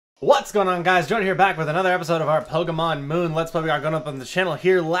What's going on, guys? Joedor here, back with another episode of our Pokemon Moon Let's Play we got going up on the channel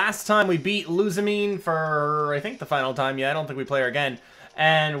here. Last time we beat Luzamine for, I think, the final time. Yeah, I don't think we play her again.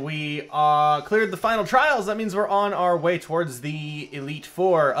 And we cleared the final trials. That means we're on our way towards the Elite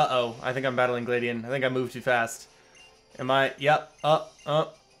Four. Uh-oh. I think I'm battling Gladian. I think I moved too fast. Am I? Yep.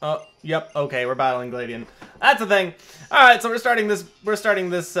 Yep. Okay, we're battling Gladian. That's the thing. Alright, so we're starting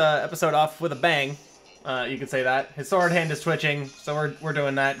this episode off with a bang. You could say that. His sword hand is twitching, so we're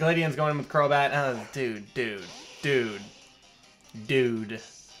doing that. Gladian's going in with Crobat. Oh, dude.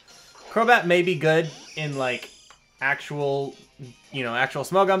 Crobat may be good in, like, actual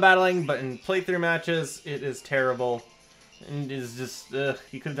Smogon battling, but in playthrough matches, it is terrible. And it is just, ugh,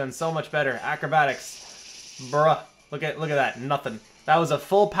 you could have done so much better. Acrobatics. Bruh. Look at that. Nothing. That was a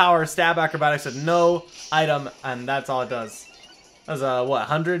full power stab acrobatics with no item, and that's all it does. That was a, what,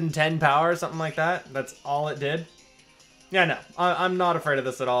 110 power, something like that? That's all it did? Yeah, no. I'm not afraid of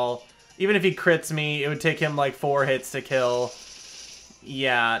this at all. Even if he crits me, it would take him like 4 hits to kill.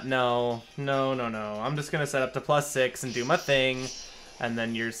 Yeah, no. I'm just going to set up to +6 and do my thing. And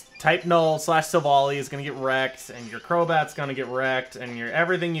then your Type Null / Silvally is going to get wrecked. And your Crobat's going to get wrecked. And your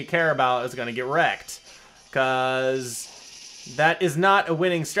everything you care about is going to get wrecked. Because that is not a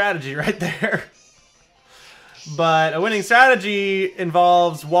winning strategy right there. But a winning strategy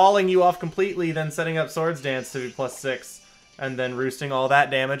involves walling you off completely, then setting up Swords Dance to be +6, and then roosting all that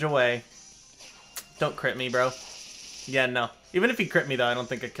damage away. Don't crit me, bro. Yeah, no. Even if he crit me, though, I don't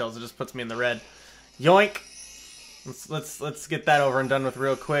think it kills. It just puts me in the red. Yoink! Let's get that over and done with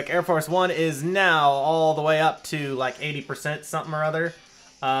real quick. Air Force 1 is now all the way up to like 80% something or other.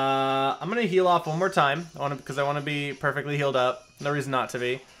 I'm gonna heal off one more time, because I want to be perfectly healed up. No reason not to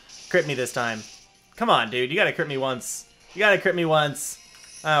be. Crit me this time. Come on, dude. You gotta crit me once.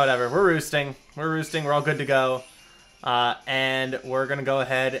 Whatever. We're roosting. We're all good to go. And we're gonna go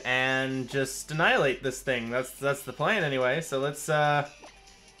ahead and just annihilate this thing. That's the plan anyway. So let's do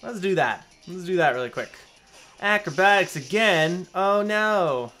that. Let's do that really quick. Acrobatics again. Oh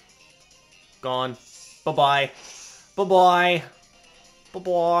no. Gone. Bye-bye. Bye-bye.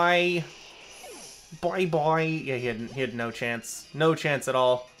 Bye-bye. Bye-bye. Yeah, he had no chance. No chance at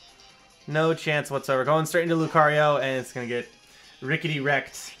all. No chance whatsoever. Going straight into Lucario, and it's gonna get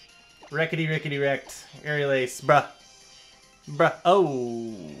rickety-wrecked. Rickety-wrecked. Aerial Ace. Bruh.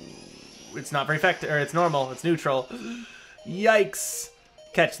 Oh. It's not very effective. Or it's normal. It's neutral. Yikes.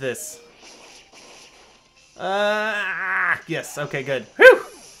 Catch this. Yes. Okay, good. Whew.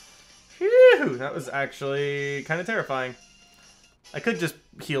 Phew. That was actually kind of terrifying. I could just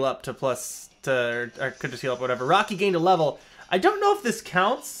heal up to or I could just heal up whatever. Rocky gained a level. I don't know if this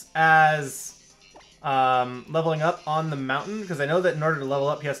counts as leveling up on the mountain, because I know that in order to level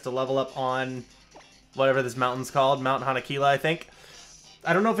up, he has to level up on whatever this mountain's called, Mount Hanakila, I think.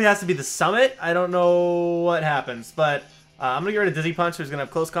 I don't know if it has to be the summit. I don't know what happens, but I'm going to get rid of Dizzy Punch, who's going to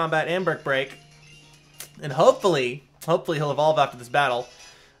have Close Combat and Brick Break, and hopefully he'll evolve after this battle.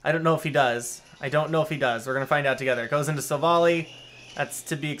 I don't know if he does. We're going to find out together. It goes into Silvally. That's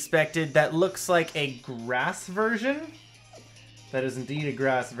to be expected. That looks like a grass version. That is indeed a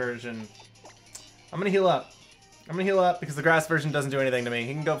grass version. I'm gonna heal up. Because the grass version doesn't do anything to me.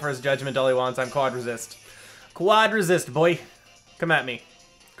 He can go for his Judgment all he wants. I'm Quad Resist. Quad Resist, boy. Come at me.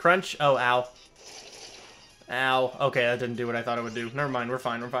 Crunch. Oh, ow. Ow. Okay, that didn't do what I thought it would do. Never mind. We're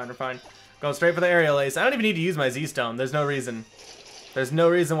fine. Going straight for the Aerial Ace. I don't even need to use my Z-Stone. There's no reason. There's no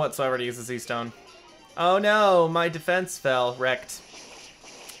reason whatsoever to use the Z-Stone. Oh no, my defense fell. Wrecked.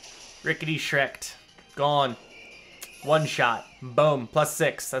 Rickety Shrecked. Gone. One shot. Boom.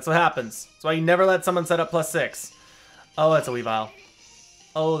 +6. That's what happens. That's why you never let someone set up +6. Oh, that's a Weavile.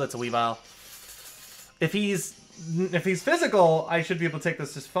 If he's physical, I should be able to take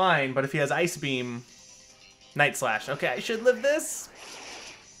this just fine, but if he has Ice Beam, Night Slash. Okay, I should live this.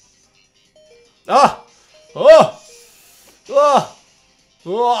 Oh! Look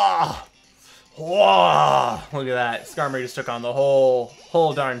at that. Skarmory just took on the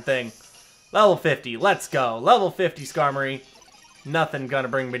whole darn thing. Level 50. Let's go. Level 50 Skarmory. Nothing gonna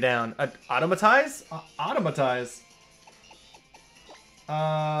bring me down. Automatize? Automatize.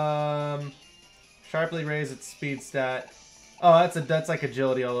 Sharply raise its speed stat. Oh, that's like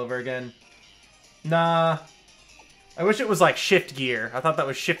agility all over again. Nah. I wish it was like shift gear. I thought that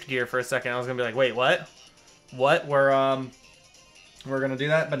was shift gear for a second. I was gonna be like, wait, what? What? We're gonna do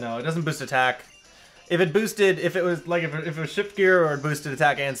that? But no, it doesn't boost attack. If it was shift gear or it boosted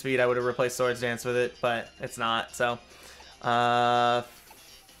attack and speed, I would have replaced Swords Dance with it, but it's not, so. No,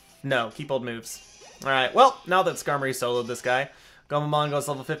 keep old moves. Alright, well, now that Skarmory soloed this guy, Gomamon goes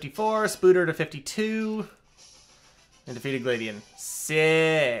level 54, Spooter to 52. And defeated Gladian.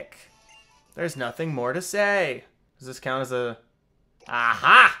 Sick. There's nothing more to say. Does this count as a...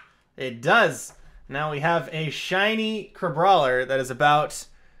 Aha! It does. Now we have a shiny Crabrawler that is about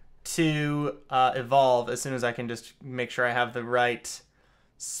to evolve as soon as I can just make sure I have the right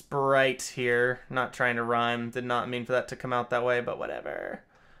sprite here. Not trying to rhyme. Did not mean for that to come out that way, but whatever.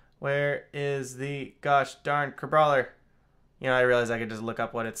 Where is the gosh darn Crabrawler? You know, I realized I could just look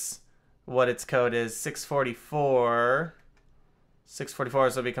up what its code is. 644. 644,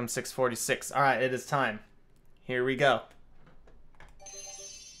 so it becomes 646. All right, it is time. Here we go.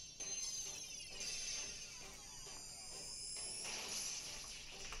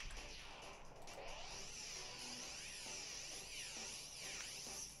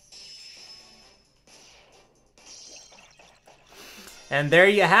 And there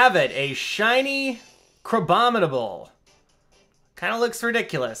you have it, a shiny Crabominable. Kind of looks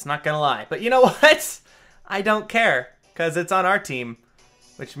ridiculous, not gonna lie. But you know what? I don't care, because it's on our team,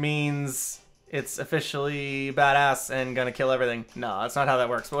 which means it's officially badass and gonna kill everything. No, that's not how that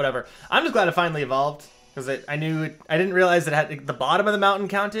works, but whatever. I'm just glad it finally evolved, because I didn't realize it had the bottom of the mountain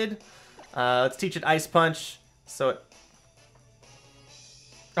counted. Let's teach it Ice Punch, so it...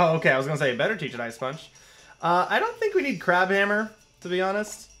 Oh, okay, I was gonna say, better teach it Ice Punch. I don't think we need Crab Hammer, to be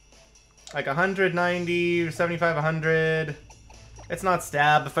honest. Like 190, 75, 100. It's not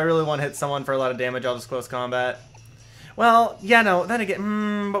stab. If I really want to hit someone for a lot of damage, I'll just close combat. Well, yeah, no, then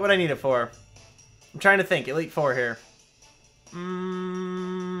again, what would I need it for? I'm trying to think. Elite 4 here.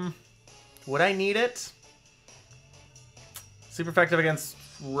 Would I need it? Super effective against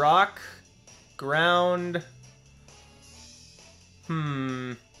rock, ground.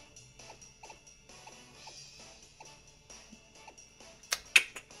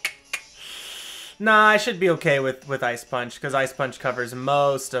 Nah, I should be okay with Ice Punch, because Ice Punch covers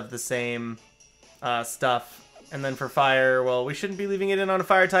most of the same stuff. And then for Fire, well, we shouldn't be leaving it in on a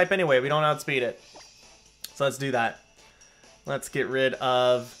Fire type anyway. We don't outspeed it. So let's do that. Let's get rid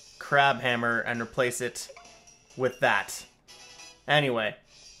of Crab Hammer and replace it with that. Anyway.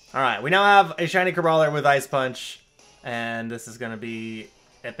 Alright, we now have a shiny Crabrawler with Ice Punch. And this is going to be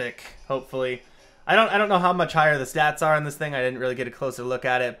epic, hopefully. I don't know how much higher the stats are in this thing. I didn't really get a closer look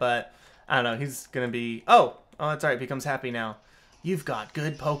at it, but... I don't know, he's gonna be... Oh, that's alright, becomes happy now. You've got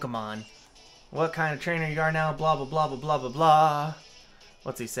good Pokemon. What kind of trainer you are now? Blah, blah, blah, blah, blah, blah, blah.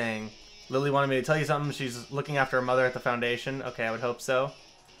 What's he saying? Lily wanted me to tell you something. She's looking after her mother at the foundation. Okay, I would hope so.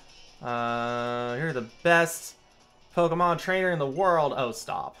 You're the best Pokemon trainer in the world. Oh,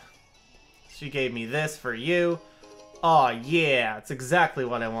 stop. She gave me this for you. Oh, yeah, it's exactly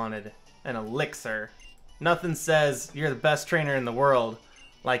what I wanted. An elixir. Nothing says you're the best trainer in the world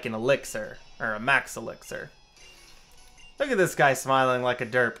like an elixir, or a max elixir. Look at this guy smiling like a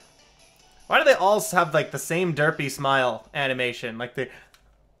derp. Why do they all have like the same derpy smile animation? Like I'm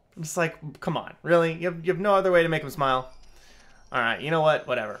just like, come on, really? You have no other way to make him smile? All right, you know what?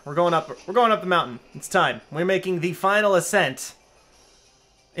 Whatever. We're going up the mountain. It's time. We're making the final ascent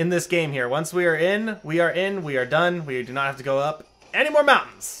in this game here. Once we are in, we are done. We do not have to go up any more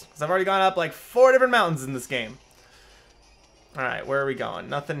mountains, because I've already gone up like 4 different mountains in this game. Alright, where are we going?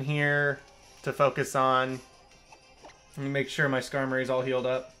 Nothing here to focus on. Let me make sure my Skarmory's all healed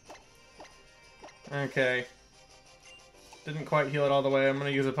up. Okay. Didn't quite heal it all the way. I'm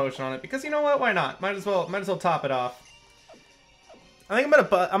gonna use a potion on it because you know what? Why not? Might as well top it off. I think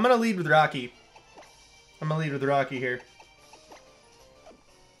I'm gonna lead with Rocky. I'm gonna lead with Rocky here.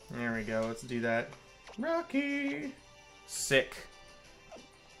 There we go. Let's do that. Rocky. Sick.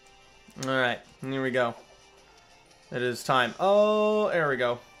 All right, here we go. It is time. Oh, there we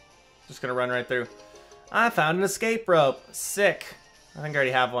go. Just gonna run right through. I found an escape rope. Sick. I think I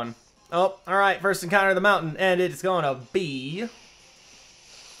already have one. Oh, alright. First encounter of the mountain. And it's going to be...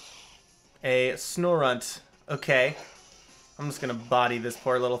 a Snorunt. Okay. I'm just gonna body this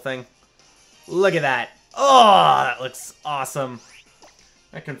poor little thing. Look at that. Oh, that looks awesome.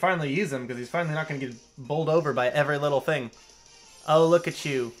 I can finally use him because he's finally not gonna get bowled over by every little thing. Oh, look at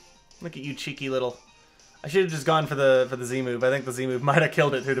you. Look at you, cheeky little... I should have just gone for the Z move. I think the Z move might have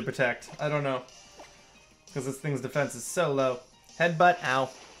killed it through the protect. I don't know. Because this thing's defense is so low. Headbutt. Ow.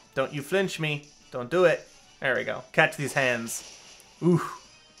 Don't you flinch me. Don't do it. There we go. Catch these hands. Ooh.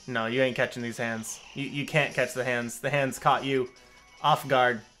 No, you ain't catching these hands. You can't catch the hands. The hands caught you. Off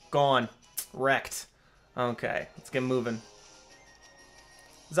guard. Gone. Wrecked. Okay. Let's get moving.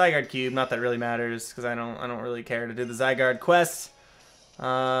 Zygarde Cube. Not that it really matters. Because I don't really care to do the Zygarde quest.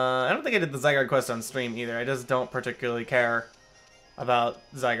 I don't think I did the Zygarde quest on stream either. I just don't particularly care about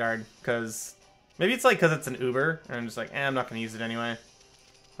Zygarde, because... Maybe it's like because it's an Uber, and I'm just like, I'm not going to use it anyway.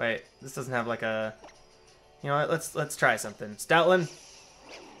 Wait, this doesn't have like a You know what? Let's try something. Stoutland?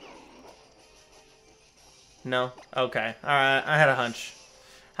 No? Okay. Alright, I had a hunch.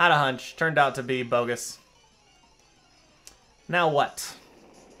 Had a hunch. Turned out to be bogus. Now what?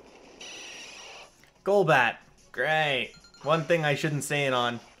 Golbat. Great. One thing I shouldn't say it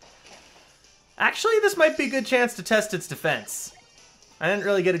on. Actually, this might be a good chance to test its defense. I didn't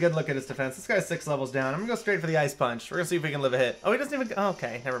really get a good look at its defense. This guy's 6 levels down. I'm gonna go straight for the Ice Punch. We're gonna see if we can live a hit. Oh, he doesn't even... Oh,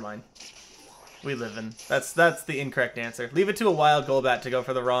 okay, never mind. We live in. That's the incorrect answer. Leave it to a wild Golbat to go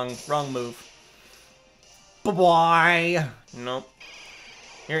for the wrong move. Bye-bye. Nope.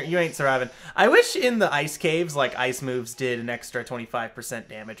 You ain't surviving. I wish in the ice caves, like, ice moves did an extra 25%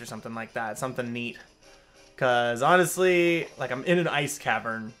 damage or something like that. Something neat. Because, honestly, like, I'm in an ice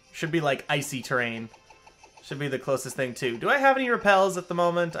cavern. Should be, like, icy terrain. Should be the closest thing, too. Do I have any repels at the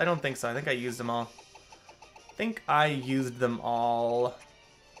moment? I don't think so. I think I used them all.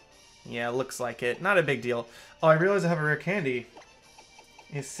 Yeah, looks like it. Not a big deal. Oh, I realize I have a rare candy.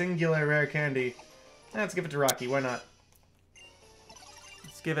 A singular rare candy. Let's give it to Rocky. Why not?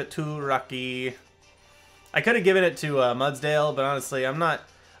 Let's give it to Rocky. I could have given it to Mudsdale, but honestly, I'm not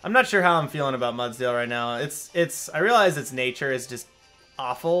sure how I'm feeling about Mudsdale right now. I realize its nature is just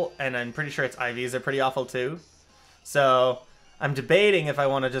awful, and I'm pretty sure its IVs are pretty awful too. So I'm debating if I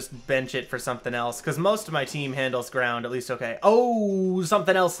want to just bench it for something else, because most of my team handles ground at least okay. Oh,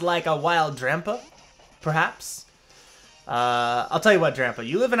 something else like a wild Drampa, perhaps? I'll tell you what, Drampa,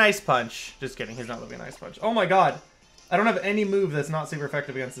 you live in Ice Punch. Just kidding, he's not living in Ice Punch. Oh my god, I don't have any move that's not super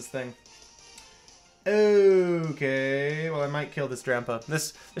effective against this thing. Okay, well I might kill this Drampa.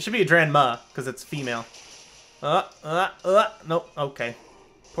 This should be a Dranma, because it's female. Nope, okay.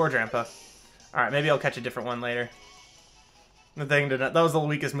 Poor Drampa. Alright, maybe I'll catch a different one later. The thing did not, that was the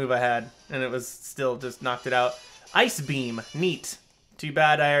weakest move I had, and it was still just knocked it out. Ice Beam, neat. Too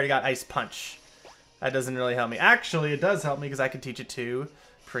bad I already got Ice Punch. That doesn't really help me. Actually, it does help me because I can teach it to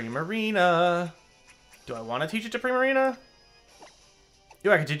Primarina. Do I want to teach it to Primarina?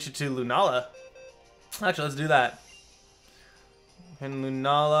 I can teach it to Lunala. Actually, let's do that. And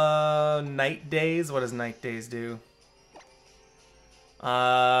Lunala, Night Days. What does Night Days do?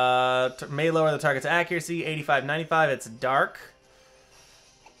 May lower the target's accuracy, 85, 95. It's dark.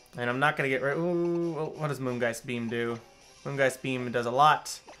 And I'm not going to get rid... Ooh, what does Moongeist Beam do? Moongeist Beam does a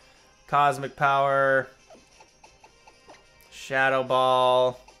lot. Cosmic Power. Shadow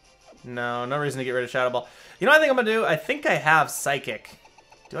Ball. No reason to get rid of Shadow Ball. You know what I think I'm going to do? I think I have Psychic.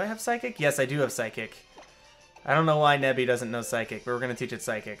 Do I have Psychic? Yes, I do have Psychic. I don't know why Nebby doesn't know Psychic, but we're going to teach it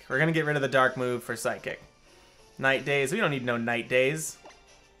Psychic. We're going to get rid of the Dark move for Psychic. Night Days. We don't need no Night Days.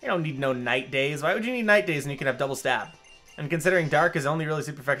 You don't need no Night Days. Why would you need Night Days when you can have double stab? And considering Dark is only really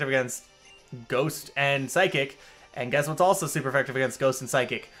super effective against Ghost and Psychic, and guess what's also super effective against Ghost and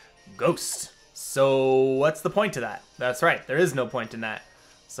Psychic? Ghost. So what's the point to that? That's right, there is no point in that.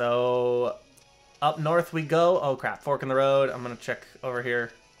 So up north we go. Oh crap, fork in the road. I'm gonna check over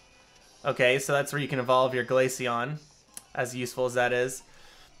here. Okay, so that's where you can evolve your Glaceon, as useful as that is.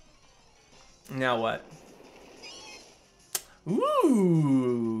 Now what?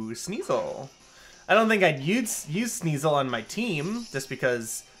 Ooh, Sneasel. I don't think I'd use Sneasel on my team, just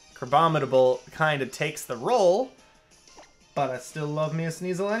because Crabominable kind of takes the role. But I still love me a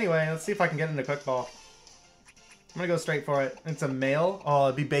Sneasel anyway. Let's see if I can get into Quick Ball. I'm gonna go straight for it. It's a male. Oh,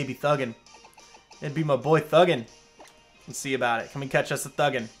 it'd be Baby Thuggin. It'd be my boy Thuggin. Let's see about it. Can we catch us a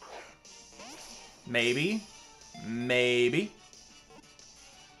Thuggin? Maybe. Maybe.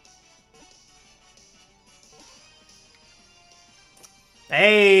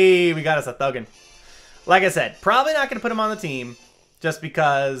 Hey, we got us a Thuggin. Like I said, probably not going to put him on the team just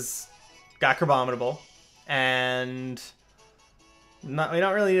because got Crabominable. And we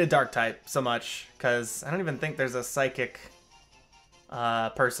don't really need a Dark type so much because I don't even think there's a Psychic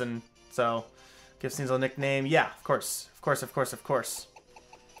person. So, give Sneasel a nickname. Yeah, of course. Of course, of course, of course.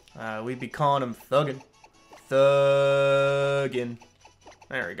 We'd be calling him Thuggin. Thuggin.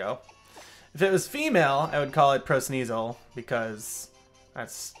 There we go. If it was female, I would call it Pro Sneasel because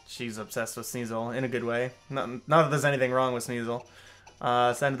she's obsessed with Sneasel in a good way. Not that there's anything wrong with Sneasel.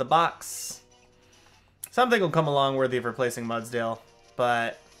 Send to the box. Something will come along worthy of replacing Mudsdale,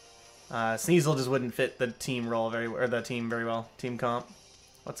 but Sneasel just wouldn't fit the team role very well. Team comp.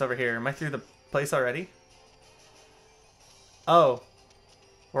 What's over here? Am I through the place already? Oh,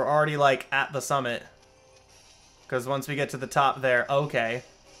 we're already like at the summit. Because once we get to the top there, okay.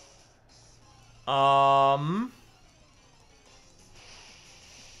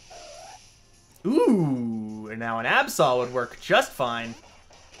 Ooh, and now an Absol would work just fine.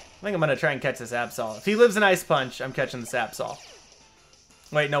 I think I'm gonna try and catch this Absol. If he lives in Ice Punch, I'm catching this Absol.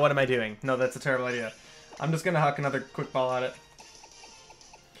 Wait, no, what am I doing? No, that's a terrible idea. I'm just gonna huck another quick ball at it.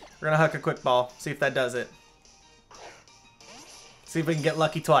 We're gonna huck a quick ball. See if that does it. See if we can get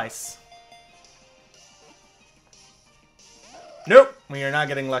lucky twice. Nope. We are not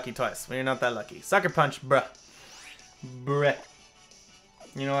getting lucky twice. We are not that lucky. Sucker punch, bruh. Bruh.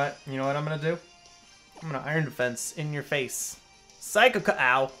 You know what? You know what I'm gonna do? I'm gonna iron defense in your face. Psycho.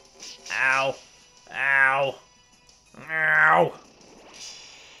 Ow. Ow. Ow. Ow.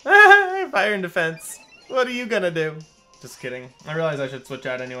 Iron defense. What are you gonna do? Just kidding. I realize I should switch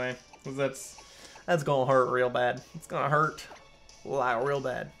out anyway. Because that's gonna hurt real bad. It's gonna hurt like real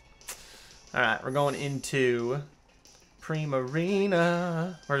bad. Alright, we're going into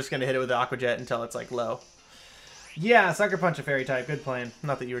Primarina. We're just gonna hit it with the Aqua Jet until it's like low. Yeah, Sucker Punch a fairy type. Good plan.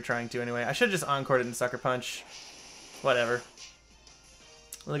 Not that you were trying to anyway. I should have just encored it in Sucker Punch. Whatever.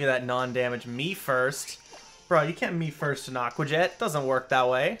 Look at that non-damage. Me first. Bro, you can't me first an Aqua Jet. Doesn't work that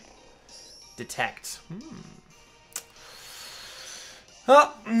way. Detect.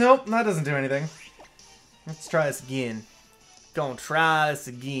 Oh, nope. That doesn't do anything. Let's try this again. Gonna try this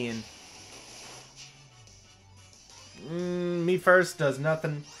again. Me first does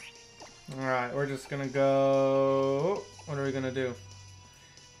nothing. Alright, we're just gonna go... What are we gonna do?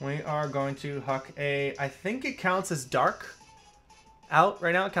 We are going to huck a... I think it counts as dark out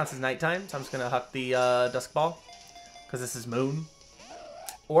right now. It counts as nighttime. So I'm just gonna huck the Dusk Ball. Because this is moon.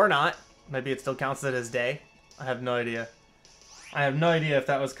 Or not. Maybe it still counts it as day. I have no idea. I have no idea if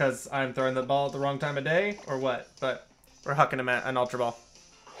that was because I'm throwing the ball at the wrong time of day or what. But we're hucking an Ultra Ball.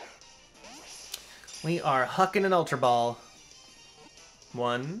 We are hucking an Ultra Ball.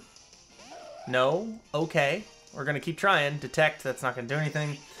 One... No. Okay. We're going to keep trying. Detect. That's not going to do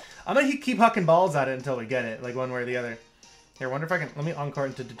anything. I'm going to keep hucking balls at it until we get it. Like one way or the other. Here, wonder if I can... Let me encore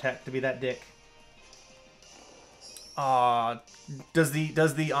into detect to be that dick. Does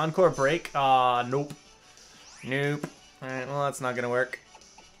the encore break? Nope. Nope. Alright, well that's not going to work.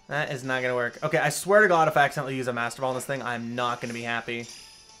 That is not going to work. Okay, I swear to God if I accidentally use a Master Ball on this thing, I'm not going to be happy.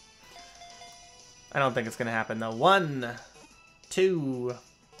 I don't think it's going to happen though. 1, 2...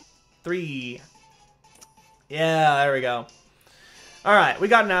 3. Yeah, there we go. Alright, we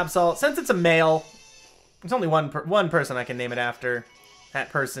got an Absol. Since it's a male, there's only one person I can name it after. That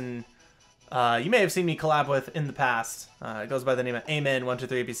person, you may have seen me collab with in the past. It goes by the name of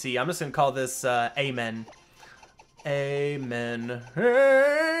Amen123APC. I'm just going to call this Amen. Amen.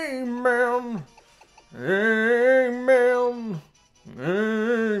 Amen. Amen.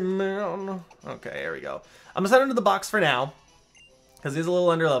 Amen. Okay, there we go. I'm going to set him to the box for now. Because he's a little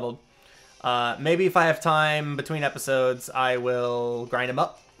underleveled. Maybe if I have time between episodes, I will grind him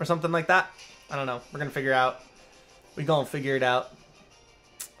up or something like that. I don't know. We're going to figure out. We're going to figure it out.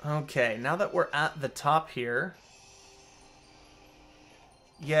 Okay, now that we're at the top here.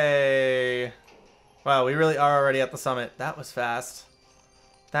 Yay. Wow, we really are already at the summit. That was fast.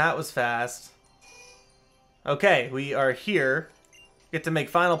 That was fast. Okay, we are here. Get to make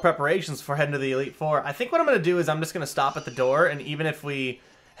final preparations for heading to the Elite Four. I think what I'm going to do is I'm just going to stop at the door, and even if we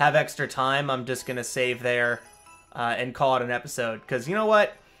have extra time, I'm just going to save there and call it an episode. Because you know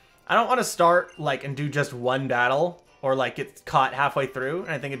what? I don't want to start like and do just one battle or like get caught halfway through,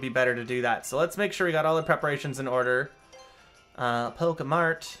 and I think it'd be better to do that. So let's make sure we got all the preparations in order.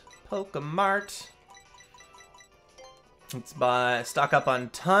 Pokemart. Pokemart. Let's stock up on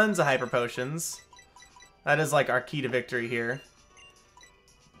tons of Hyper Potions. That is like our key to victory here.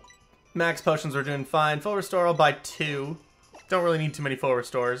 Max potions are doing fine. Full restore, I'll buy 2. Don't really need too many full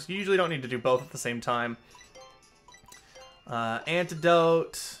restores. You usually don't need to do both at the same time.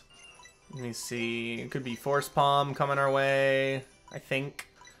 Antidote. Let me see. It could be Force Palm coming our way, I think.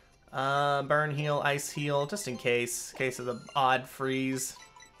 Burn heal, ice heal, just in case. In case of the odd freeze.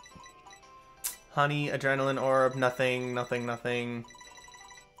 Honey, adrenaline orb, nothing, nothing, nothing.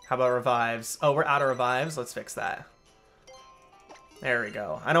 How about revives? Oh, we're out of revives. Let's fix that. There we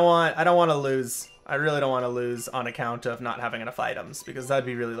go. I don't want to lose. I really don't want to lose on account of not having enough items, because that'd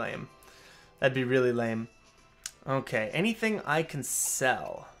be really lame. That'd be really lame. Okay, anything I can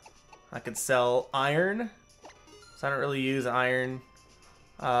sell. I could sell iron. So I don't really use iron.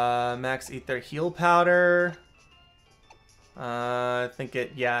 Max ether heal powder. I think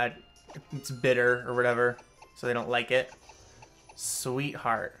it's bitter or whatever, so they don't like it.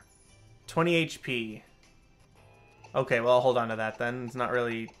 Sweetheart. 20 HP. Okay, well, I'll hold on to that then. It's not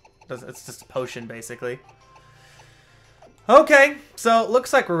really... It's just a potion, basically. Okay, so it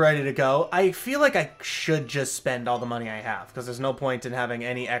looks like we're ready to go. I feel like I should just spend all the money I have, because there's no point in having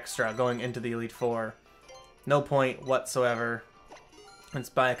any extra going into the Elite Four. No point whatsoever. Let's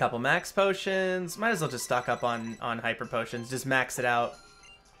buy a couple max potions. Might as well just stock up on Hyper Potions. Just max it out.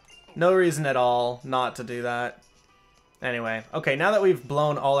 No reason at all not to do that. Anyway, okay, now that we've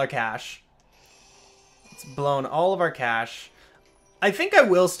blown all our cash, it's blown all of our cash. I think I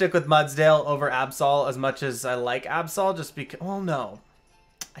will stick with Mudsdale over Absol as much as I like Absol, just because, well, no.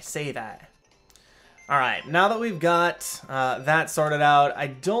 I say that. Alright, now that we've got that sorted out, I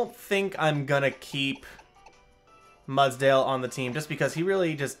don't think I'm gonna keep Mudsdale on the team, just because he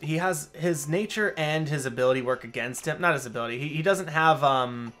really just, he has his nature and his ability work against him. Not his ability, he doesn't have,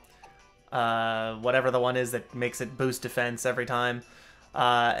 whatever the one is that makes it boost defense every time.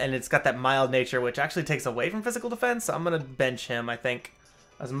 And it's got that mild nature, which actually takes away from physical defense, so I'm going to bench him, I think.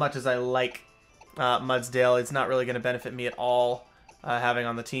 As much as I like Mudsdale, it's not really going to benefit me at all having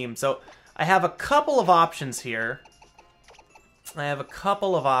on the team. So I have a couple of options here. I have a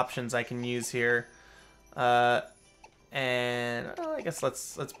couple of options I can use here. And I guess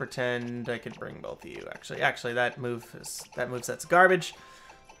let's pretend I could bring both of you. Actually, that moveset's garbage.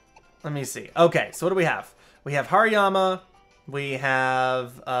 Let me see. Okay, so what do we have? We have Hariyama, we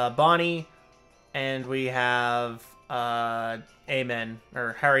have Bonnie, and we have Amen,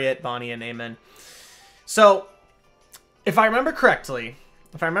 or Harriet, Bonnie, and Amen. So, if I remember correctly,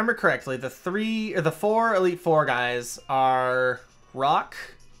 the four Elite Four guys are Rock,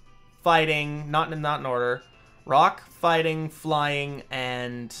 Fighting, not in order, Rock, Fighting, Flying,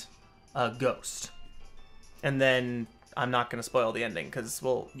 and Ghost. And then I'm not going to spoil the ending because,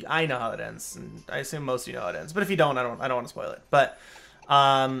 well, I know how it ends, and I assume most of you know how it ends. But if you don't, I don't want to spoil it. But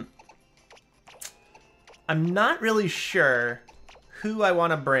I'm not really sure who I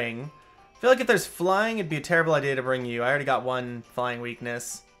want to bring. I feel like if there's flying, it'd be a terrible idea to bring you. I already got one flying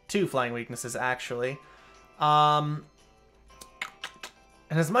weakness, 2 flying weaknesses actually. And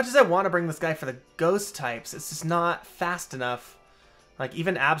as much as I want to bring this guy for the ghost types, it's just not fast enough. Like,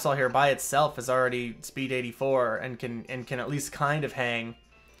 even Absol here by itself is already speed 84 and can at least kind of hang.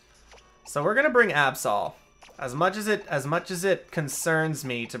 So we're gonna bring Absol. As much as it concerns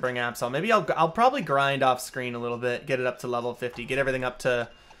me to bring Absol, maybe I'll probably grind off screen a little bit, get it up to level 50, get everything up to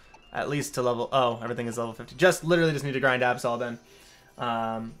at least to level. Oh, everything is level 50. Literally just need to grind Absol then.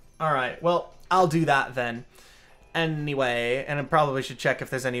 All right, well, I'll do that then. Anyway, and I probably should check if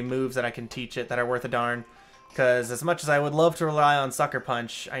there's any moves that I can teach it that are worth a darn. Because as much as I would love to rely on Sucker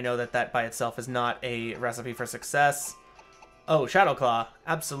Punch, I know that by itself is not a recipe for success. Oh, Shadow Claw.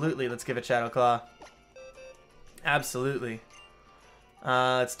 Absolutely, let's give it Shadow Claw. Absolutely.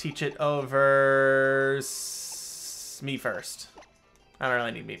 Let's teach it over me first. I don't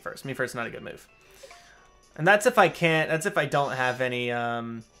really need me first. Me first is not a good move. And that's if I can't, that's if I don't have any,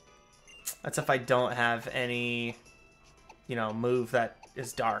 you know, move that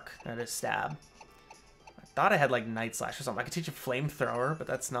is dark, that is stab. Thought I had like Night Slash or something. I could teach a Flamethrower, but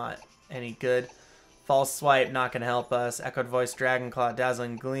that's not any good. False Swipe, not going to help us. Echoed Voice, Dragon Claw,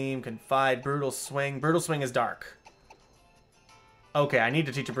 Dazzling Gleam, Confide, Brutal Swing. Brutal Swing is dark. Okay, I need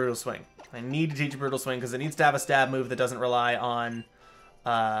to teach a Brutal Swing. I need to teach a Brutal Swing because it needs to have a stab move that doesn't rely on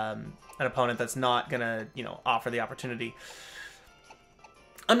an opponent that's not going to, you know, offer the opportunity.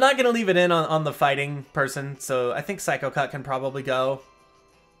 I'm not going to leave it in on the fighting person, so I think Psycho Cut can probably go.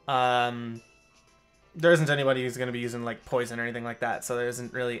 There isn't anybody who's going to be using, like, poison or anything like that, so there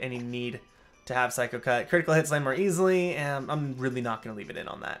isn't really any need to have Psycho Cut. Critical hits land more easily, and I'm really not going to leave it in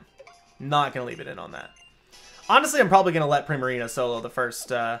on that. Not going to leave it in on that. Honestly, I'm probably going to let Primarina solo the first,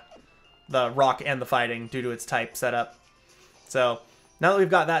 the rock and the fighting due to its type setup. So, now that we've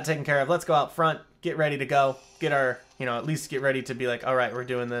got that taken care of, let's go out front, get ready to go, get our, you know, at least get ready to be like, alright, we're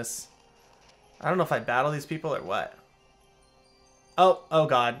doing this. I don't know if I battle these people or what. Oh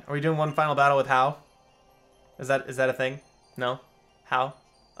god. Are we doing one final battle with How? Is that a thing? No? How?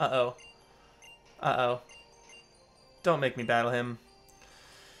 Uh-oh. Uh-oh. Don't make me battle him.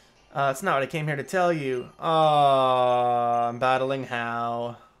 It's not what I came here to tell you. Oh, I'm battling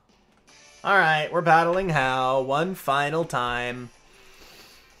How. Alright, we're battling How. One final time.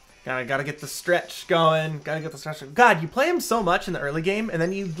 Gotta get the stretch going. Gotta get the stretch going. God, you play him so much in the early game, and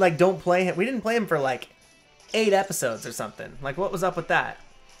then you, like, don't play him. We didn't play him for, like, 8 episodes or something. Like, what was up with that?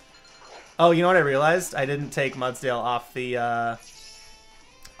 Oh, you know what I realized? I didn't take Mudsdale off the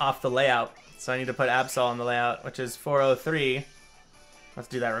layout. So I need to put Absol on the layout, which is 403. Let's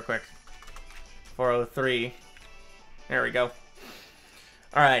do that real quick. 403. There we go.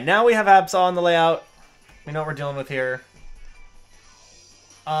 Alright, now we have Absol on the layout. We know what we're dealing with here.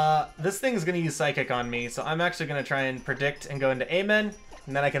 This thing is going to use Psychic on me, so I'm actually going to try and predict and go into Amen,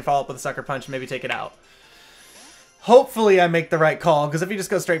 and then I can follow up with a Sucker Punch and maybe take it out. Hopefully I make the right call, because if you just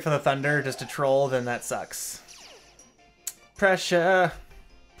go straight for the Thunder just to troll, then that sucks. Pressure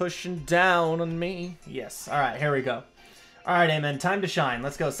pushing down on me. Yes. Alright, here we go. Alright, Amen, time to shine.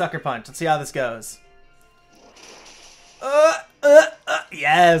 Let's go, Sucker Punch. Let's see how this goes.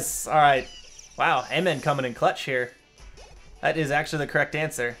 Yes! Alright. Wow, Amen coming in clutch here. That is actually the correct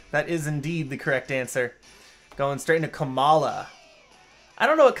answer. That is indeed the correct answer. Going straight into Kamala. I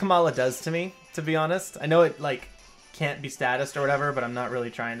don't know what Kamala does to me, to be honest. I know it, like, can't be statused or whatever, but I'm not really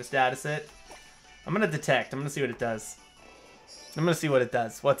trying to status it. I'm gonna detect. I'm gonna see what it does. I'm gonna see what it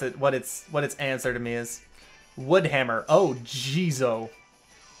does. What its answer to me is. Woodhammer. Oh, jeezo.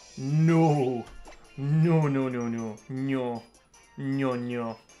 No. No, no, no, no. No. No,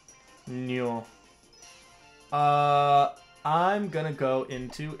 no. No. I'm gonna go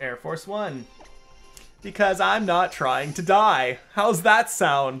into Air Force One. Because I'm not trying to die. How's that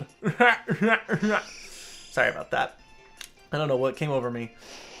sound? Sorry about that. I don't know what came over me.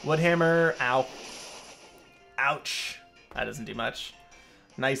 Woodhammer. Ow. Ouch. That doesn't do much.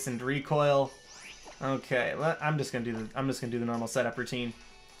 Nice and recoil. Okay, I'm just gonna do the normal setup routine.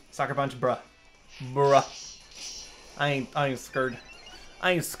 Sucker Punch, bruh. Bruh. I ain't scared.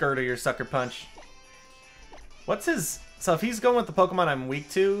 I ain't scared of your Sucker Punch. What's his... So if he's going with the Pokemon I'm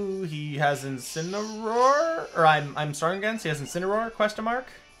weak to, he has Incineroar? Or I'm strong against, he has Incineroar, question mark?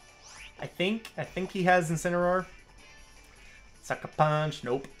 I think he has Incineroar. Sucker Punch,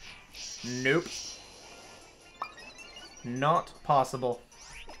 nope. Nope. Not possible.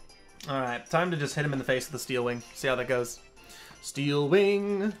 Alright, time to just hit him in the face with the Steel Wing. See how that goes. Steel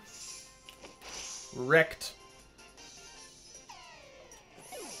Wing. Wrecked.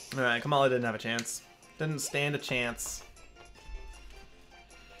 Alright, Kamala didn't have a chance. Didn't stand a chance.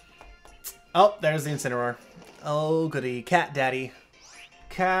 Oh, there's the Incineroar. Oh goody, Cat Daddy.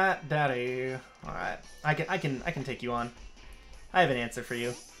 Cat Daddy. Alright. I can take you on. I have an answer for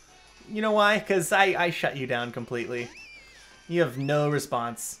you. You know why? Because I shut you down completely. You have no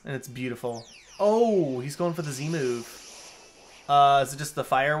response, and it's beautiful. Oh, he's going for the Z move. Is it just the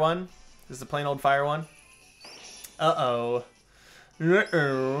fire one? Is it the plain old fire one? Uh-oh.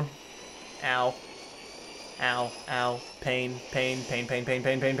 Uh-oh. Ow. Ow, ow. Pain, pain, pain, pain, pain,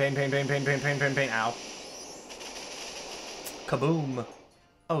 pain, pain, pain, pain, pain, pain, pain, pain, pain, pain, ow. Kaboom.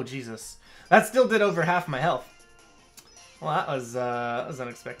 Oh, Jesus. That still did over half my health. Well, that was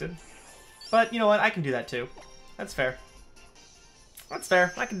unexpected. But, you know what? I can do that, too. That's fair. That's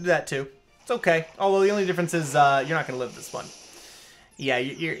fair. I can do that too. It's okay. Although the only difference is you're not gonna live this one. Yeah,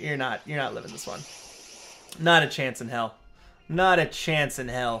 you're not living this one. Not a chance in hell. Not a chance in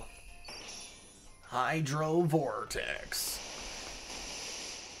hell. Hydro Vortex.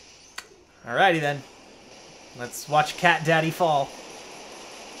 Alrighty then. Let's watch Cat Daddy fall.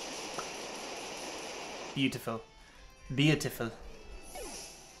 Beautiful. Beautiful.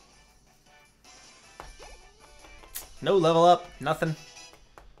 No level up, nothing.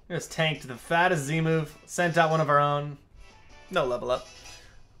 Just tanked the fattest Z move, sent out one of our own. No level up.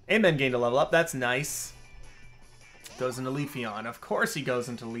 Amen gained a level up, that's nice. Goes into Leafeon. Of course he goes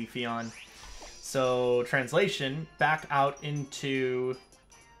into Leafeon. So, translation, back out into...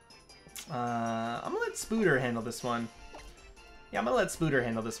 I'm gonna let Spooter handle this one. Yeah, I'm gonna let Spooter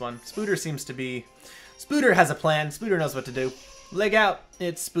handle this one. Spooter seems to be... Spooter has a plan. Spooter knows what to do. Leg out.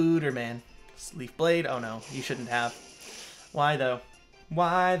 It's Spooter, man. Leaf Blade? Oh no, you shouldn't have. Why though?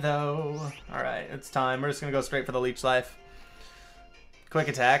 Why though? Alright, it's time. We're just gonna go straight for the Leech Life. Quick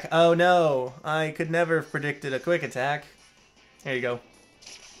attack. Oh no! I could never have predicted a quick attack. Here you go.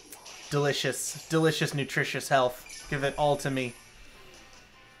 Delicious. Delicious, nutritious health. Give it all to me.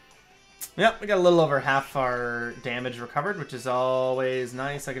 Yep, we got a little over half our damage recovered, which is always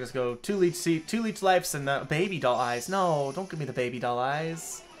nice. I can just go two leech lives and the baby doll eyes. No, don't give me the baby doll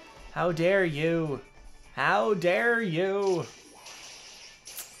eyes. How dare you? How dare you?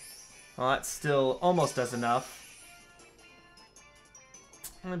 Well, that still almost does enough.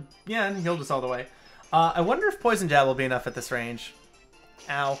 Yeah, and healed us all the way. I wonder if Poison Jab will be enough at this range.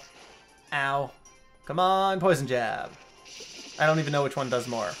 Ow. Ow. Come on, Poison Jab. I don't even know which one does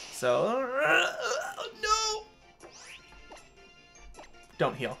more. So, no!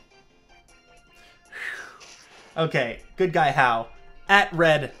 Don't heal. Okay, good guy How. At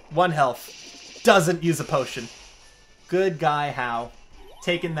red, 1 health. Doesn't use a potion. Good guy How.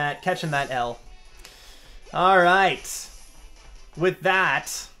 Taking that, catching that L. Alright. With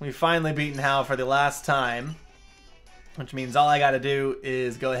that, we've finally beaten How for the last time. Which means all I gotta do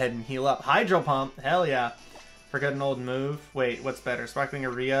is go ahead and heal up. Hydro Pump, hell yeah. Forget an old move. Wait, what's better? Sparkling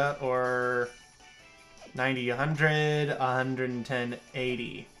Urea or 90, 100, 110,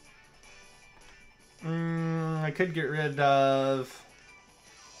 80? I could get rid of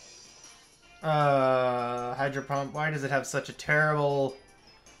Hydro Pump. Why does it have such a terrible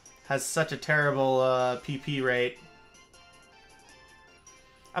PP rate?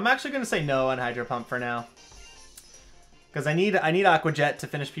 I'm actually going to say no on Hydro Pump for now. Because I need Aqua Jet to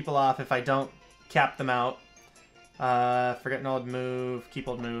finish people off if I don't cap them out. Forget an old move, keep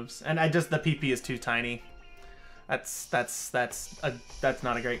old moves. And the PP is too tiny. That's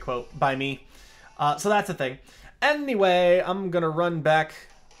not a great quote by me. So that's the thing. Anyway, I'm going to run back.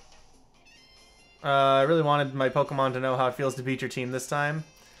 I really wanted my Pokemon to know how it feels to beat your team this time.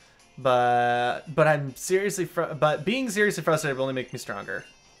 But being seriously frustrated will only make me stronger.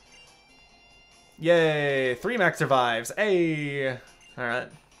 Yay! 3 max survives. Hey! Alright.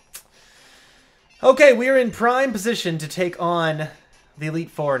 Okay, we're in prime position to take on the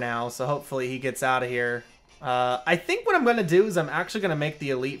Elite Four now, so hopefully he gets out of here. I think what I'm going to do is I'm actually going to make the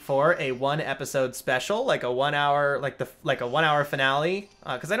Elite Four a 1-episode special, like a 1 hour, like a 1 hour finale,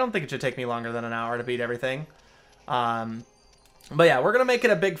 because I don't think it should take me longer than an hour to beat everything. But yeah, we're going to make it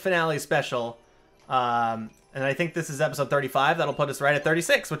a big finale special. And I think this is episode 35. That'll put us right at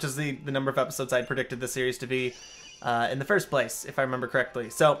 36, which is the number of episodes I predicted the series to be in the first place, if I remember correctly.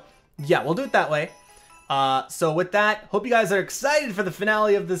 So, yeah, we'll do it that way. So with that, hope you guys are excited for the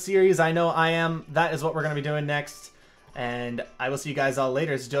finale of the series. I know I am. That is what we're going to be doing next. And I will see you guys all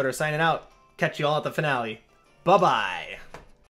later. It's Joedor signing out. Catch you all at the finale. Bye-bye.